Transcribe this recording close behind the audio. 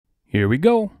Here we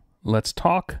go. Let's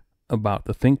talk about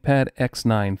the ThinkPad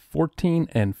X9 14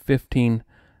 and 15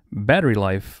 battery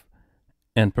life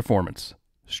and performance.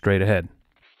 Straight ahead.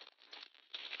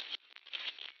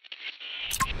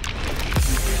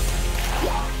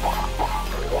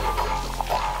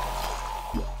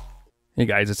 Hey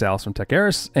guys, it's Alex from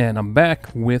Techaeris, and I'm back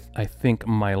with, I think,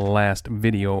 my last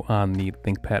video on the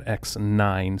ThinkPad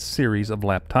X9 series of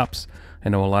laptops. I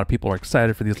know a lot of people are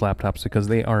excited for these laptops because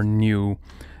they are new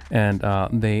and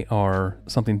they are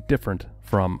something different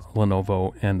from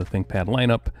Lenovo and the ThinkPad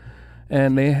lineup,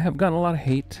 and they have gotten a lot of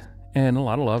hate and a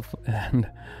lot of love, and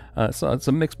so it's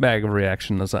a mixed bag of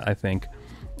reactions, I think,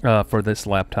 for this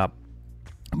laptop.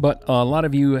 But a lot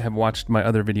of you have watched my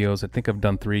other videos. I think I've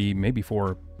done 3, maybe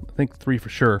 4, I think 3 for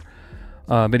sure,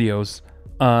 videos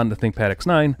on the ThinkPad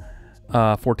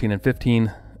X9, 14 and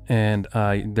 15, and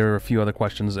there are a few other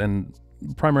questions, and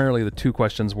primarily the 2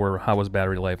 questions were how was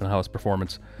battery life and how was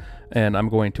performance, and I'm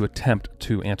going to attempt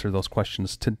to answer those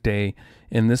questions today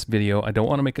in this video. I don't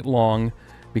want to make it long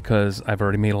because I've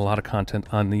already made a lot of content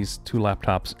on these 2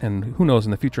 laptops, and who knows,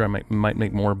 in the future I might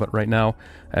make more, but right now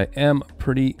I am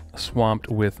pretty swamped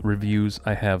with reviews.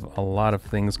 I have a lot of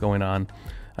things going on.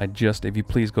 If you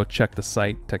please go check the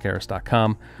site,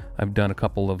 Techaeris.com. I've done a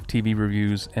couple of TV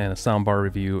reviews and a soundbar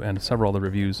review and several other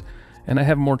reviews, and I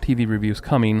have more TV reviews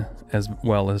coming, as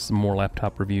well as some more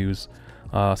laptop reviews,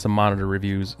 some monitor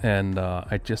reviews, and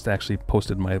I just actually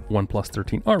posted my OnePlus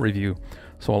 13R review.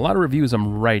 So a lot of reviews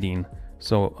I'm writing,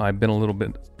 so I've been a little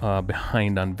bit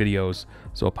behind on videos,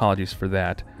 so apologies for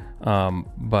that.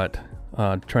 But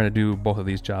trying to do both of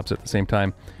these jobs at the same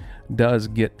time does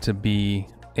get to be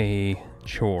a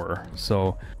chore.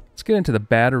 So let's get into the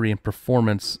battery and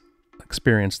performance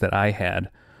experience that I had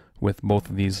with both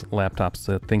of these laptops,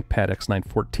 the ThinkPad X9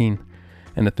 14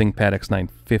 and the ThinkPad X9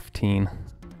 15.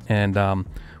 And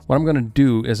what I'm going to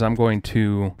do is I'm going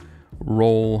to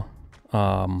roll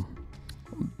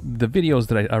the videos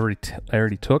that I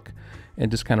already took, and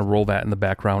just kind of roll that in the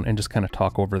background and just kind of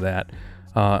talk over that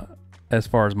as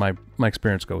far as my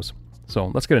experience goes. So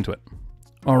let's get into it.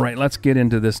 All right, let's get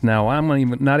into this now. I'm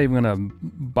not even going to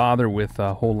bother with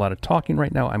a whole lot of talking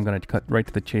right now. I'm going to cut right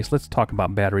to the chase. Let's talk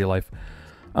about battery life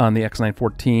on the X9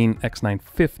 14, X9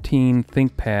 15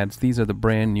 ThinkPads. These are the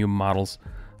brand new models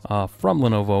from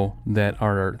Lenovo that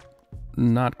are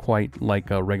not quite like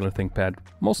a regular ThinkPad,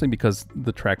 mostly because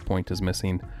the track point is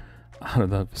missing out of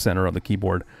the center of the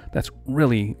keyboard. That's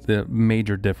really the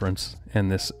major difference in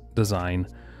this design.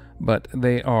 But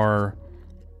they are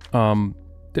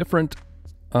different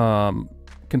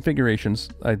configurations.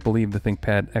 I believe the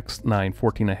ThinkPad X9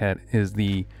 14 I had is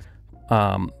the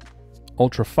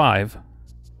Ultra 5,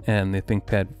 and the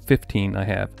ThinkPad 15 I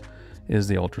have is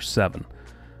the Ultra 7.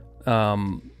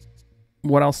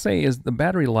 What I'll say is the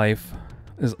battery life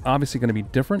is obviously going to be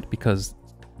different because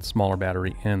smaller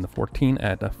battery in the 14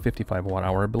 at a 55 watt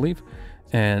hour, I believe,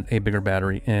 and a bigger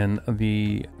battery in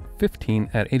the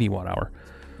 15 at 80 watt hour.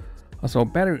 So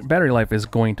battery life is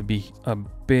going to be a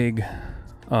big,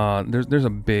 there's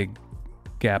a big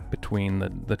gap between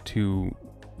the 2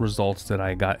 results that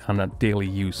I got on a daily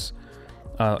use.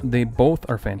 They both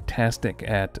are fantastic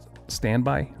at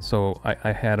standby. So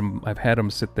I've had them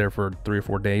sit there for 3 or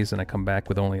 4 days, and I come back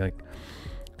with only like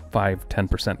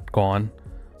 5-10% gone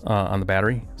on the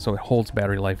battery. So it holds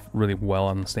battery life really well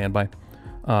on the standby,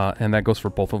 and that goes for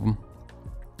both of them.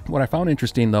 What I found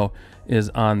interesting though is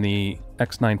on the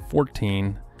X9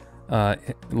 14, a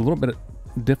little bit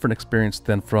different experience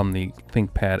than from the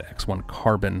ThinkPad X1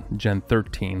 Carbon Gen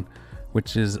 13,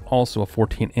 which is also a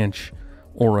 14-inch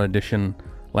Aura Edition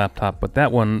laptop, but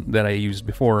that one that I used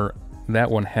before,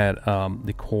 that one had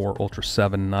the Core Ultra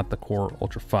 7, not the Core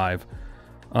Ultra 5.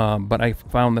 But I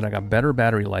found that I got better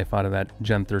battery life out of that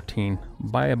Gen 13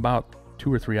 by about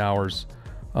 2 or 3 hours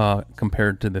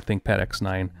compared to the ThinkPad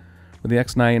X9. With the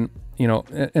X9, you know,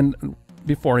 and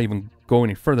before I even go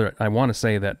any further, I want to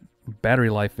say that battery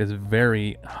life is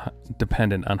very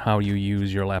dependent on how you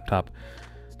use your laptop.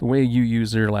 The way you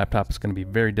use your laptop is going to be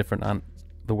very different on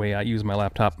the way I use my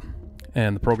laptop,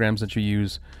 and the programs that you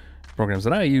use, programs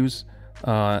that I use,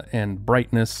 and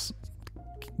brightness,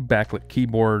 backlit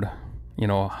keyboard, you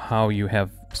know, how you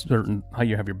have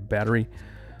your battery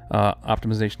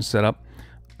optimization set up.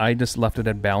 I just left it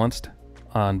at balanced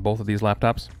on both of these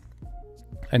laptops.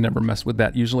 I never mess with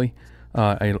that usually.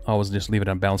 I always just leave it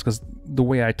on balance because the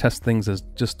way I test things is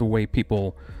just the way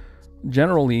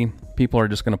generally people are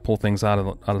just going to pull things out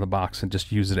of the box and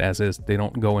just use it as is. They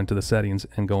don't go into the settings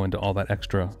and go into all the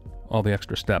extra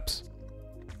steps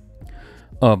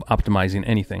of optimizing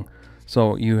anything.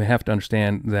 So you have to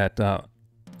understand that,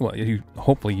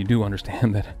 hopefully you do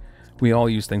understand that we all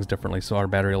use things differently, so our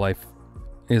battery life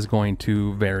is going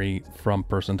to vary from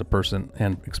person to person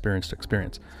and experience to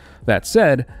experience. That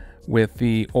said, with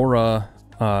the Aura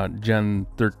Gen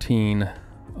 13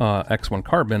 X1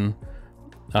 Carbon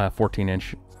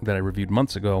 14-inch that I reviewed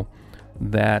months ago,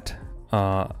 that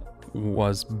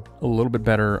was a little bit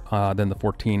better than the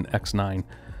 14 X9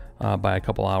 by a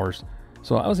couple hours.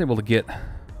 So I was able to get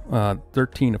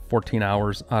 13 to 14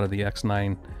 hours out of the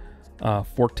X9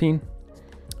 14.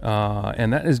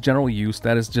 And that is general use.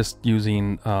 That is just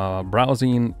using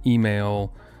browsing,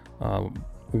 email,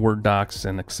 Word docs,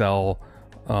 and Excel.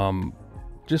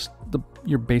 Just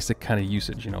your basic kind of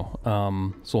usage, you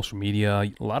know. Social media,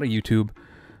 a lot of YouTube.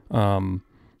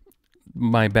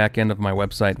 My back end of my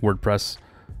website, WordPress,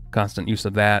 constant use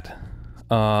of that.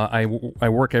 I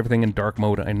work everything in dark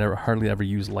mode. I hardly ever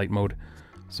use light mode,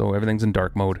 so everything's in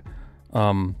dark mode.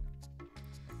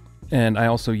 And I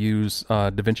also use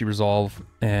DaVinci Resolve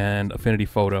and Affinity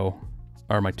Photo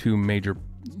are my two major,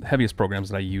 heaviest programs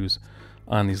that I use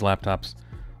on these laptops.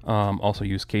 Also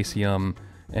use KCM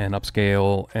and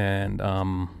Upscale and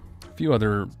a few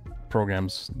other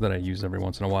programs that I use every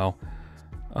once in a while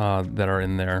that are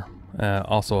in there.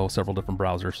 Also several different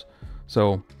browsers.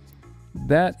 So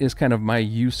that is kind of my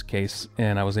use case,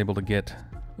 and I was able to get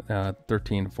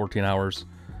 13 to 14 hours,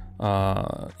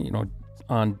 you know,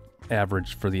 on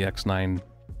average for the X9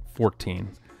 14.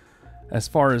 As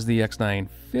far as the X9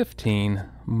 15,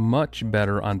 much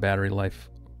better on battery life,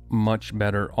 much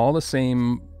better. All the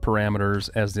same parameters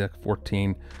as the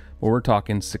X14, but we're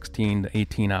talking 16 to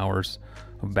 18 hours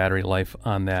of battery life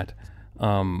on that.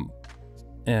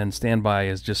 And standby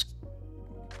is just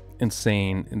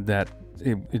insane that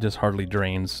it just hardly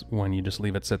drains when you just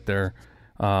leave it sit there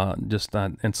just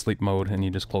in sleep mode and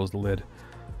you just close the lid.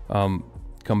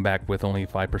 Come back with only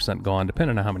 5% gone,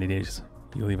 depending on how many days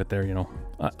you leave it there, you know.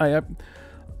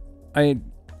 I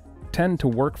tend to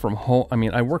work from home. I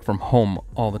mean, I work from home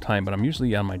all the time, but I'm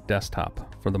usually on my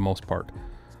desktop for the most part.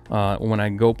 When I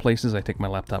go places, I take my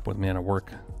laptop with me and I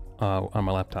work on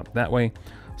my laptop that way.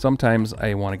 Sometimes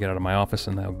I want to get out of my office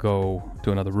and I'll go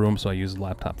to another room, so I use the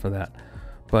laptop for that.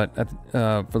 But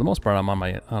for the most part, I'm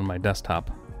on my desktop.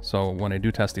 So when I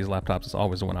do test these laptops, it's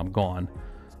always when I'm gone.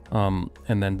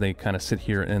 And then they kind of sit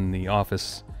here in the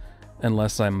office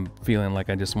unless I'm feeling like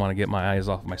I just want to get my eyes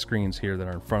off my screens here that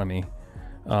are in front of me,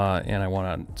 and I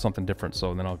want something different,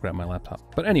 so then I'll grab my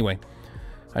laptop. But anyway,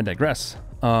 I digress.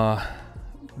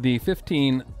 The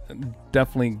 15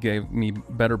 definitely gave me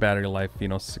better battery life, you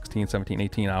know, 16, 17,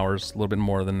 18 hours, a little bit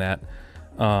more than that,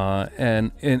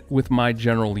 and with my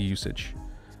general usage.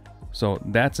 So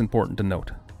that's important to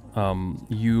note.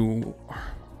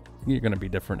 You're going to be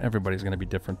different. Everybody's going to be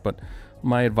different. But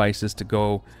my advice is to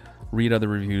go read other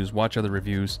reviews, watch other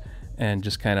reviews, and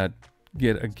just kind of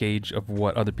get a gauge of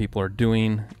what other people are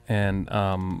doing and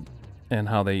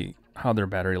how their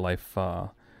battery life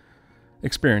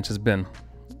experience has been.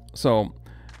 So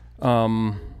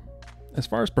as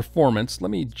far as performance,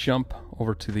 let me jump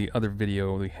over to the other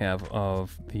video we have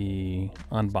of the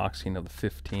unboxing of the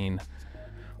 15.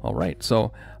 All right.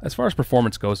 So as far as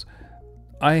performance goes,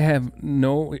 I have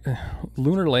no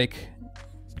Lunar Lake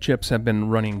chips have been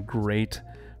running great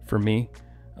for me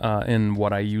in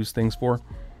what I use things for.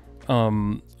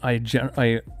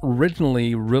 I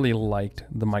originally really liked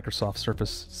the Microsoft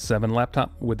Surface 7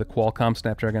 laptop with the Qualcomm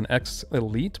Snapdragon X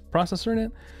Elite processor in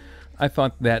it. I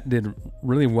thought that did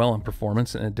really well on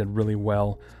performance, and it did really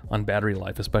well on battery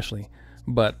life especially.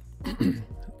 But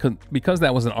because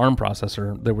that was an ARM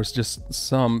processor, there was just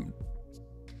some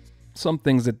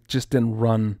things that just didn't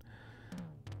run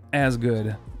as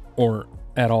good or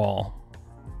at all.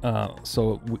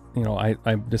 So you know,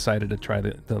 I decided to try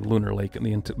the Lunar Lake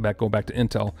and go back to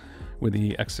Intel with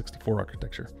the x64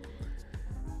 architecture,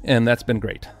 and that's been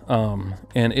great. And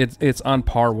it's on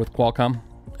par with Qualcomm.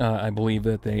 I believe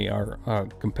that they are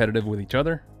competitive with each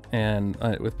other, and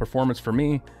with performance for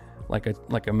me, like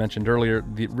I mentioned earlier,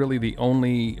 really the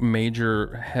only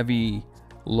major heavy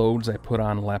loads I put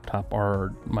on a laptop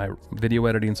are my video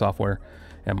editing software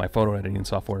and my photo editing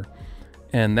software,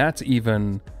 and that's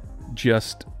even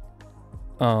just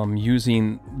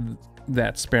using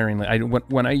that sparingly.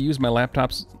 When I use my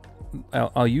laptops,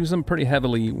 I'll use them pretty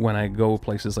heavily when I go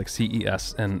places like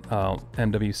CES and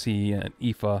MWC and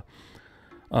IFA,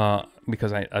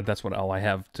 because that's what all I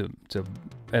have to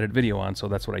edit video on, so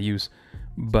that's what I use.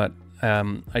 But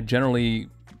I generally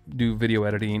do video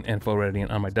editing and photo editing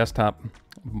on my desktop,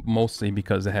 mostly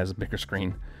because it has a bigger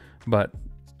screen. But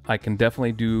I can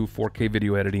definitely do 4K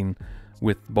video editing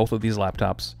with both of these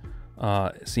laptops.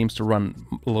 It seems to run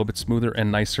a little bit smoother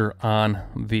and nicer on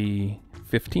the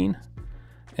 15,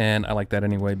 and I like that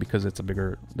anyway because it's a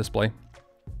bigger display.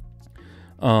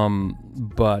 And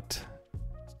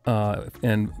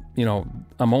you know,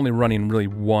 I'm only running really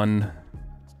one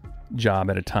job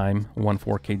at a time, one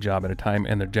 4K job at a time,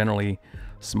 and they're generally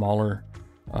smaller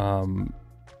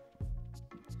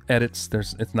edits.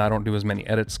 I don't do as many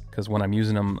edits because when I'm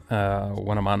using them,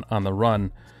 when I'm on the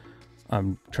run,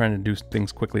 I'm trying to do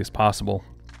things quickly as possible.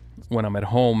 When I'm at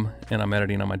home and I'm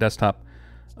editing on my desktop,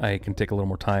 I can take a little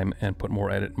more time and put more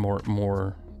in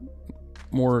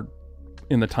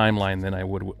the timeline than I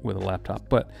would with a laptop.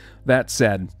 But that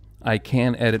said, I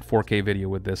can edit 4K video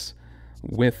with this,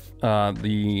 with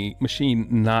the machine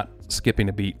not skipping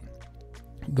a beat.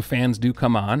 The fans do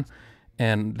come on,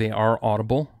 and they are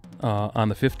audible. On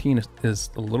the 15 is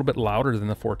a little bit louder than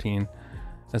the 14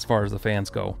 as far as the fans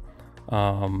go.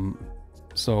 But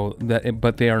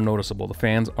they are noticeable. The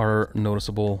fans are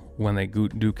noticeable when they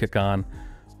do kick on,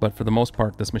 but for the most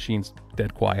part, this machine's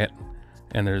dead quiet,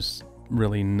 and there's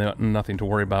really nothing to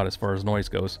worry about as far as noise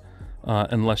goes,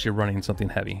 unless you're running something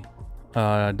heavy.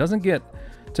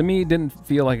 To me, didn't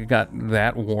feel like it got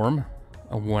that warm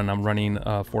when I'm running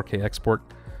 4K export,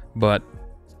 but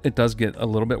it does get a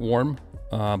little bit warm,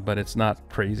 but it's not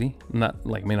crazy. Not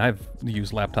like, I mean, I've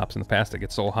used laptops in the past that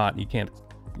get so hot you can't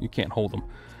hold them.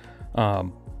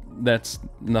 That's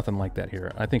nothing like that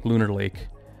here. I think Lunar Lake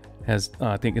has,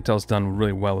 I think Intel's done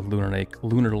really well with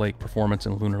Lunar Lake performance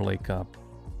and Lunar Lake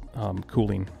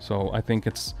cooling. So I think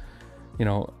it's, you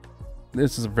know,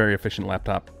 this is a very efficient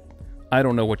laptop. I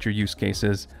don't know what your use case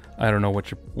is. I don't know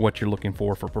what you're looking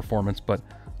for performance, but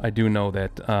I do know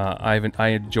that I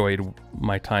enjoyed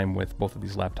my time with both of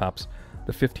these laptops.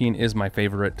 The 15 is my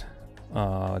favorite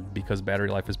because battery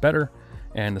life is better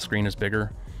and the screen is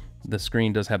bigger. The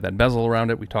screen does have that bezel around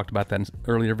it. We talked about that in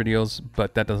earlier videos,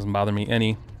 but that doesn't bother me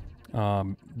any.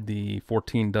 The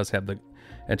 14 does have the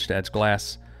edge-to-edge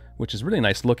glass, which is really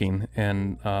nice looking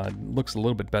and looks a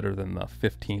little bit better than the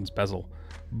 15's bezel,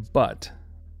 but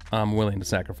I'm willing to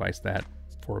sacrifice that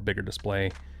for a bigger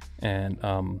display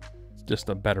and just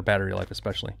a better battery life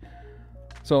especially.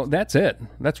 So that's it.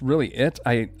 That's really it.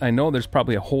 I know there's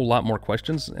probably a whole lot more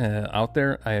questions out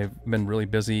there. I've been really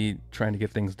busy trying to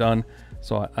get things done.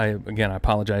 So again, I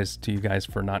apologize to you guys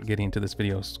for not getting to this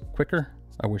video quicker.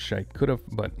 I wish I could have,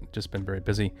 but just been very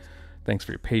busy. Thanks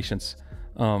for your patience.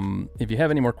 If you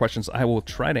have any more questions, I will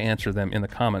try to answer them in the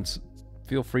comments.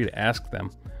 Feel free to ask them.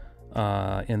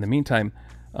 In the meantime,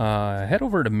 head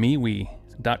over to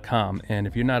MeWe.com, and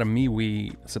if you're not a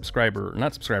MeWe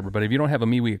but if you don't have a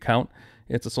MeWe account,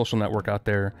 it's a social network out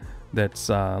there that's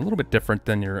a little bit different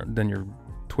than your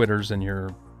Twitters and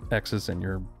your X's and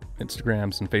your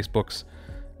Instagrams and Facebooks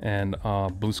and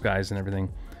Blue Skies and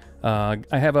everything. I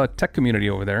have a tech community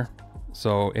over there,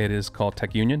 so it is called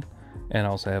Tech Union, and I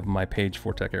also have my page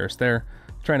for Techaeris there.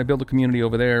 Trying to build a community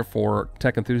over there for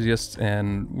tech enthusiasts,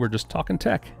 and we're just talking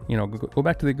tech. You know, go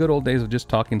back to the good old days of just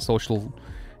talking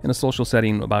in a social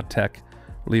setting about tech,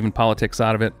 leaving politics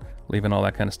out of it, leaving all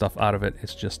that kind of stuff out of it.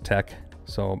 It's just tech.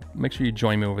 So make sure you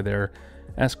join me over there.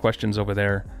 Ask questions over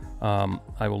there.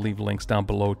 I will leave links down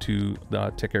below to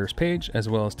the Techaeris page as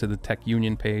well as to the Tech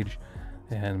Union page,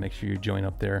 and make sure you join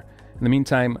up there. In the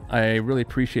meantime, I really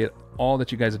appreciate all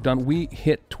that you guys have done. We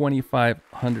hit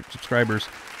 2,500 subscribers.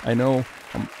 I know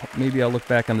maybe I'll look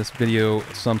back on this video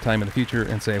sometime in the future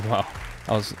and say, wow,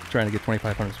 I was trying to get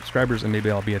 2,500 subscribers, and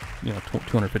maybe I'll be at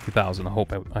 250,000. I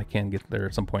hope I can get there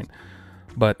at some point.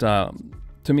 But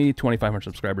to me, 2,500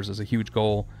 subscribers is a huge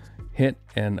goal hit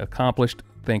and accomplished.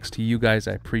 Thanks to you guys.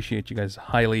 I appreciate you guys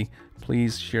highly.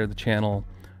 Please share the channel.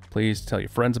 Please tell your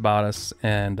friends about us.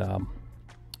 And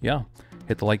yeah,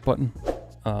 hit the like button,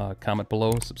 comment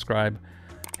below, subscribe,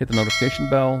 hit the notification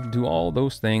bell, do all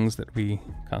those things that we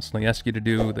constantly ask you to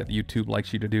do, that YouTube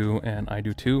likes you to do, and I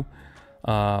do too.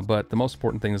 But the most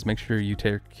important thing is make sure you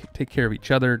take care of each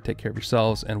other, take care of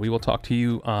yourselves, and we will talk to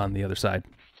you on the other side.